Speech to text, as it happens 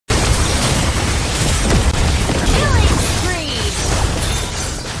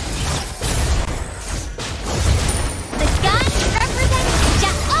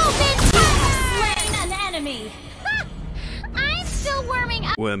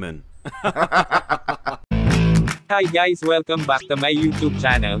women. Hi guys! Welcome back to my YouTube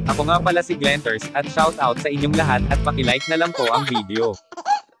channel. Ako nga pala si Glenterz, at shout out sa inyong lahat at paki-like na lang po ang video.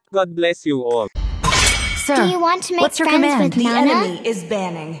 God bless you all. Sir, do you want to make what's your friends command? with The Nana? enemy is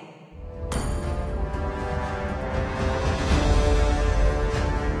banning.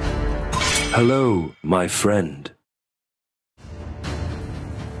 Hello, my friend.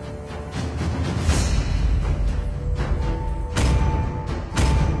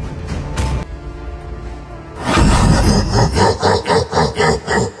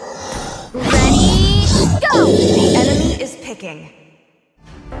 Ready, go! The enemy is picking.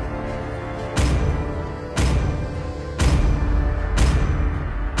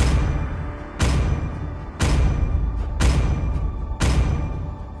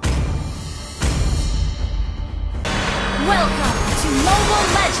 Welcome to Mobile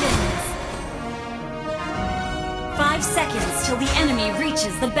Legends! 5 seconds till the enemy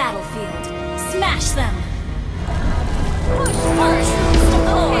reaches the battlefield. Smash them! Push our troops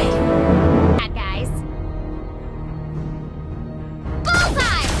deployed! Bad guys.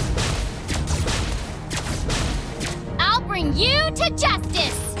 Bullseye! I'll bring you to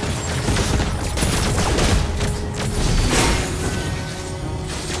justice!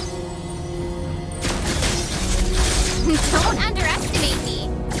 Don't underestimate me.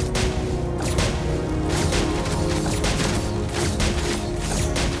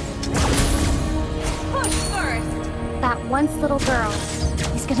 Push first! That once little girl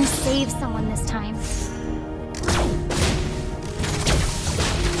is gonna save someone this time.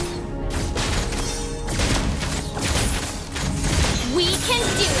 We can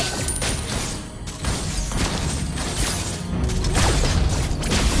do it!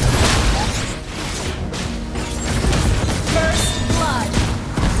 First blood!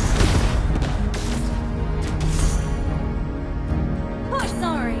 Push!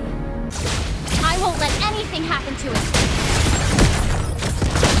 Sorry! I won't let anything happen to it.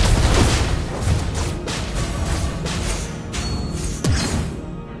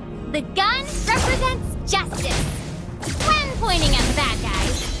 The gun represents justice when pointing at the bad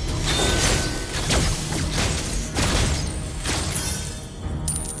guys.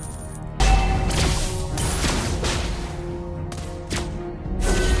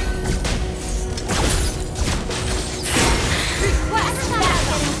 Ever thought about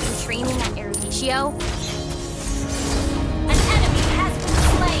getting some training at Eruditio? An enemy has been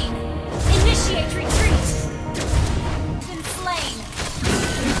slain! Initiate retreat! Been slain!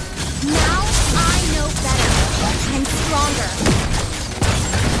 Now I know better. I'm stronger.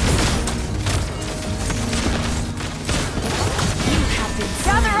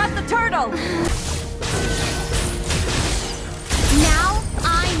 Gather up the turtle! Now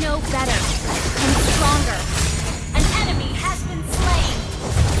I know better. I'm stronger. An enemy has been slain!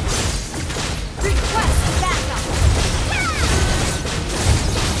 Request backup!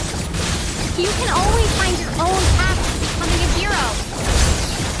 You can always find your own path to becoming a hero.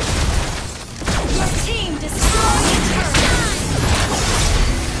 Your team destroyed the turret!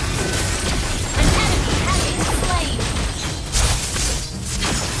 An enemy has been slain!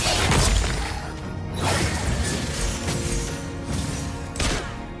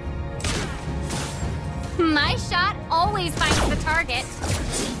 My shot always finds the target.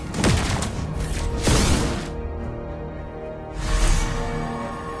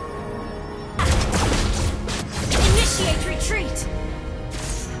 Initiate retreat!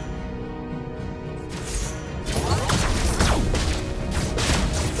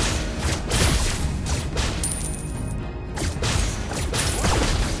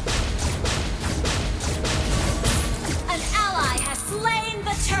 An ally has slain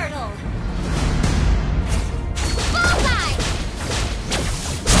the turtle! Bullseye!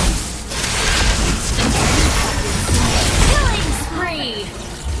 Killing spree!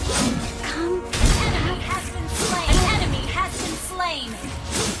 Come. Enemy has been slain! An enemy has been slain!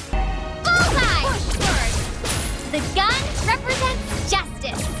 Bullseye! Push first! The gun represents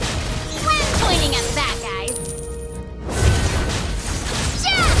justice when pointing at the bad guys.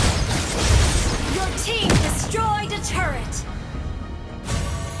 Yeah! Your team destroyed a turret!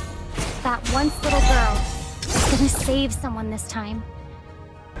 That once little girl is gonna save someone this time.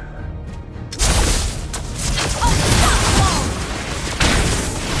 Unstoppable!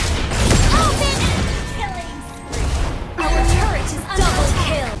 Open! Killing spree! Our turret is under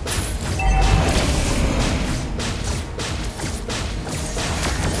attack!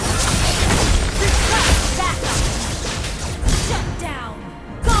 Request backup! Shut down!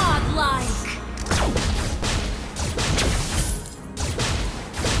 Godlike!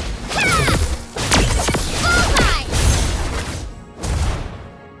 Ha! Bullseye!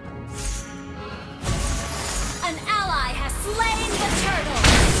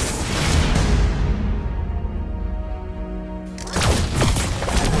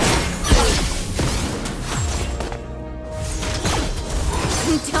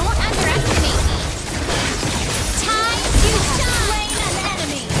 Don't underestimate me. Time to shine. Slain an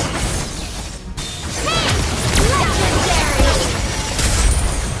enemy. Hey! Legendary.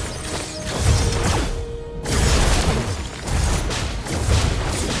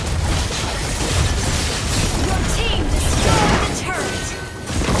 Your team destroyed the turret.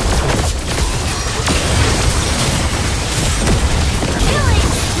 Killing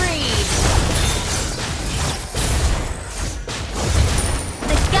spree.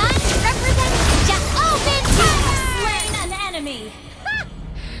 The gun represents just open fire! Slain an enemy.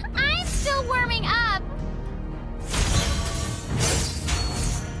 I'm still warming up.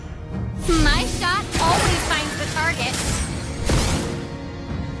 My shot always finds the target.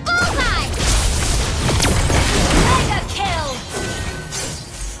 Bullseye! Mega kill.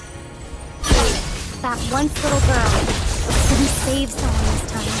 That once little girl didn't save someone this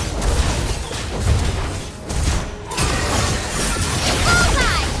time.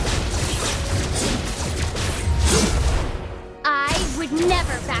 Bullseye! I would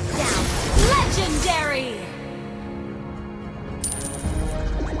never back down. Legendary.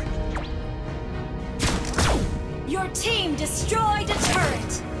 Your team destroyed a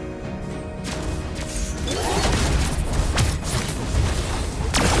turret.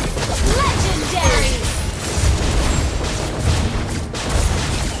 Legendary.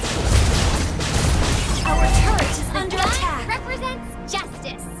 Our turret is under Gun attack. represents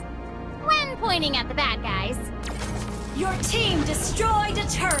justice. When pointing at the bad guys. Your team destroyed a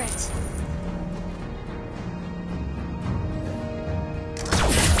turret.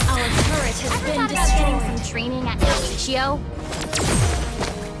 Our turret has Ever been thought about getting destroyed. some training at Lucio?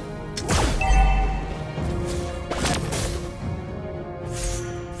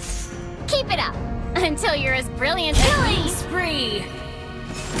 Keep it up until you're as brilliant as Killing me. spree.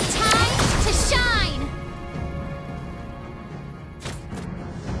 Time to shine.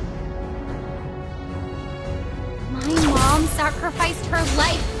 My mom sacrificed her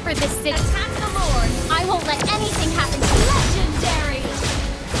life for this city. Attack the Lord. I won't let anything happen to me. Legendary.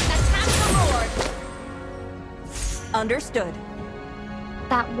 Attack the Lord. Understood.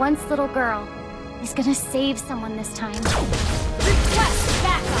 That once little girl is gonna save someone this time. Request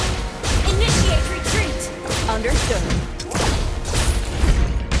backup. Initiate retreat. Understood.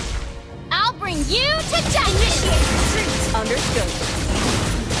 I'll bring you to justice. Initiate retreat. Understood.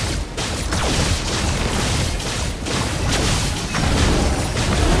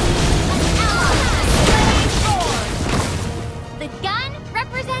 The gun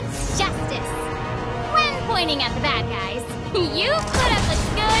represents justice. When pointing at the bad guys, you put up a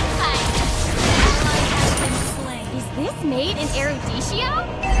good fight. Ally has been slain. Is this made in Eruditio?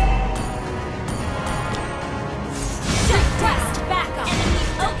 Request backup.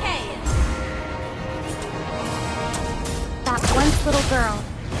 Okay. That once little girl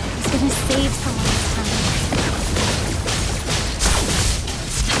is gonna save someone this time.